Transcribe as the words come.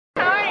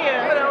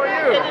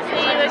Good to see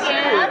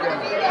you again.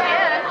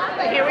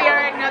 Yeah. Here we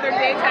are at another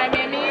daytime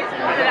Emmys.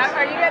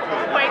 Are you at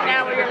this point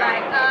now where you're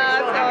like,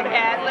 so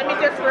bad, let me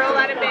just roll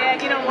out of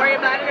bed, you don't worry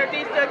about it, or do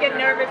you still get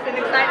nervous and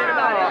excited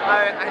about it?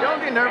 I don't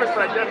get nervous,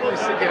 but I definitely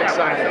get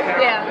excited.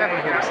 Yeah.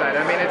 Definitely get excited.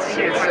 I mean, it's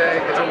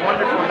a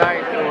wonderful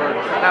night for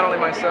not only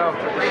myself,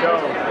 but the show.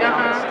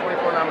 It's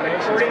 24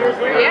 nominations.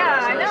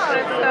 Yeah, I know.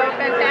 It's so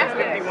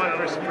fantastic.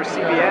 51 for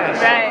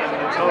CBS. Right.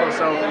 In total.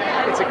 So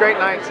it's a great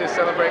night to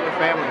celebrate with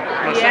family.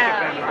 My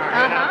second family.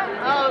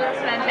 Oh, that's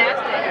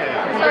fantastic.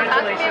 So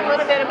talk to me a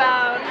little bit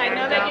about, I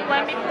know that you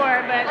won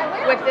before, but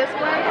with this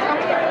one, tell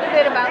me a little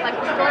bit about like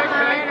the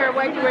storyline or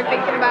what you were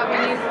thinking about when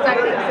you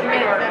decided to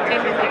submit the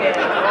thing that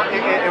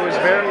you did. It was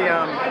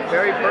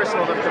very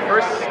personal. The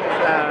first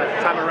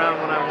time around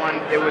when I won,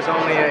 it was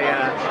only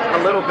a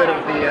little bit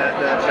of the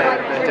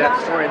death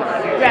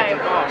storyline. Right.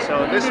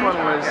 So this one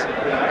was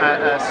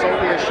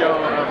solely a show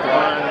of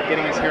Devon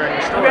getting his hearing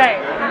restored. Right.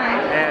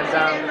 And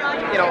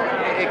you know,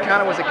 it kind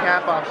of was a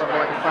cap off of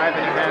like a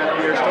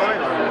 5.5-year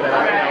storyline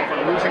that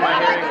from losing my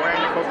hearing,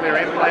 wearing the cochlear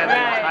implant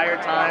the entire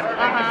time,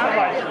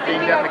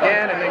 being deaf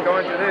again, and then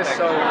going through this.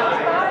 So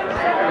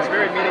it was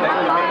very meaningful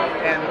to me,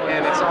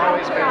 and it's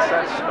always been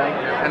such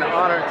an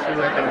honor to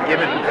have been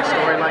given a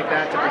story like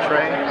that to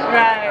portray.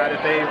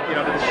 That they,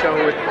 that the show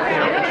would,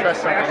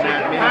 entrust something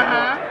that meaningful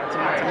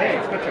to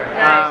me.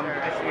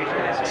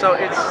 So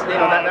it's,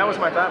 that was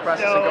my thought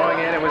process of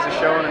going in. It was a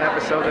show and an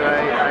episode that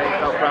I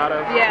felt proud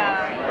of.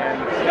 And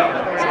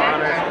it's an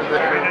honor for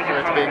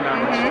it to be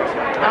acknowledged.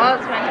 Oh,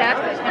 it's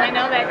fantastic. And I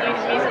know that you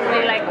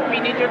recently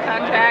renewed your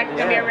contract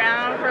to be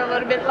around for a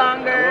little bit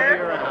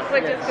longer,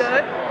 which is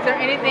good. Is there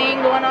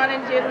anything going on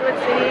in Jesuit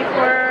City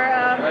for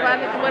that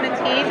you want to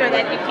tease or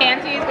that you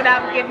can tease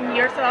without getting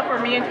yourself or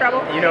me in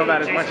trouble? You know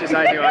about as much as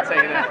I do, I'll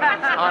tell you that.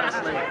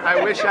 Honestly,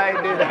 I wish I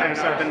did have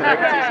something that I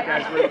could tease you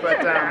guys with,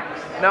 but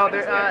no,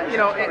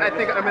 I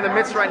think I'm in the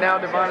midst right now.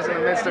 Devon is in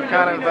the midst of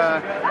kind of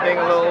being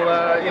a little,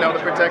 the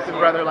protective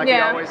brother like he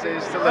always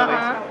is to Lily.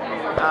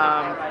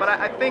 But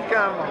I think,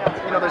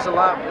 there's a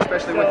lot,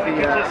 especially with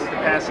the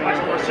passing of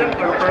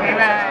Cooper.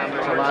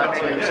 There's a lot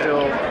to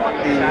still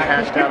be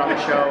hashed out on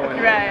the show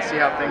and see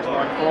how things will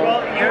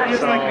unfold.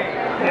 So,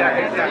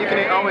 you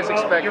can always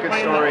expect good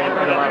story and a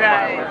lot of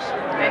fireworks.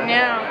 I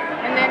know.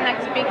 And then,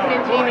 speaking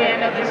of Jeannie, I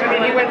know there's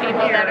many more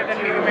people that are going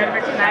to be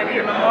remembered tonight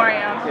in the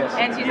memorial.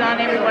 And she's on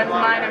everyone's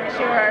mind, I'm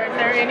sure. Is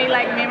there any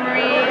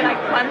memory,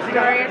 fun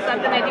story or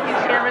something that you can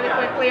share really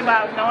quickly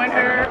about knowing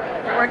her,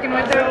 working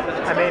with her?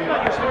 I mean,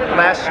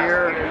 last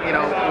year,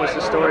 was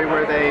the story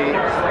where they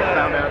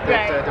found out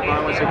that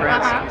Devon was her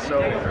grandson. So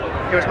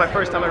it was my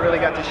first time I really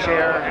got to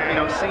share,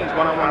 scenes,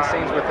 one-on-one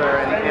scenes with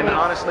her, and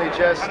honestly,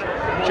 just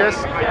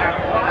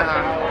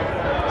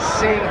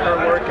seeing her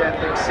work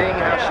ethic, seeing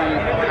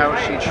how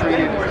she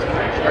treated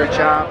her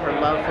job, her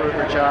love for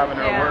her job and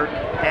her work,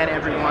 and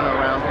everyone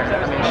around her.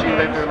 I mean, she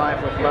lived her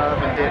life with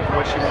love and did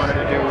what she wanted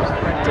to do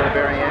to the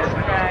very end.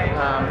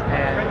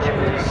 And it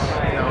was,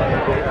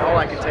 all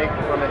I could take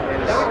from it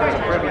is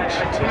a privilege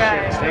to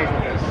share the stage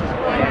with us.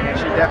 And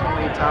she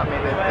definitely taught me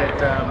that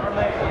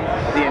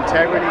the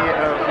integrity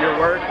of your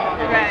work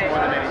is more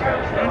than anything.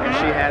 And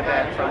she had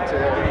that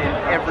in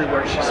every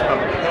word she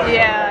spoke.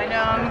 Yeah, I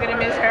know. I'm going to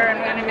miss her.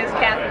 And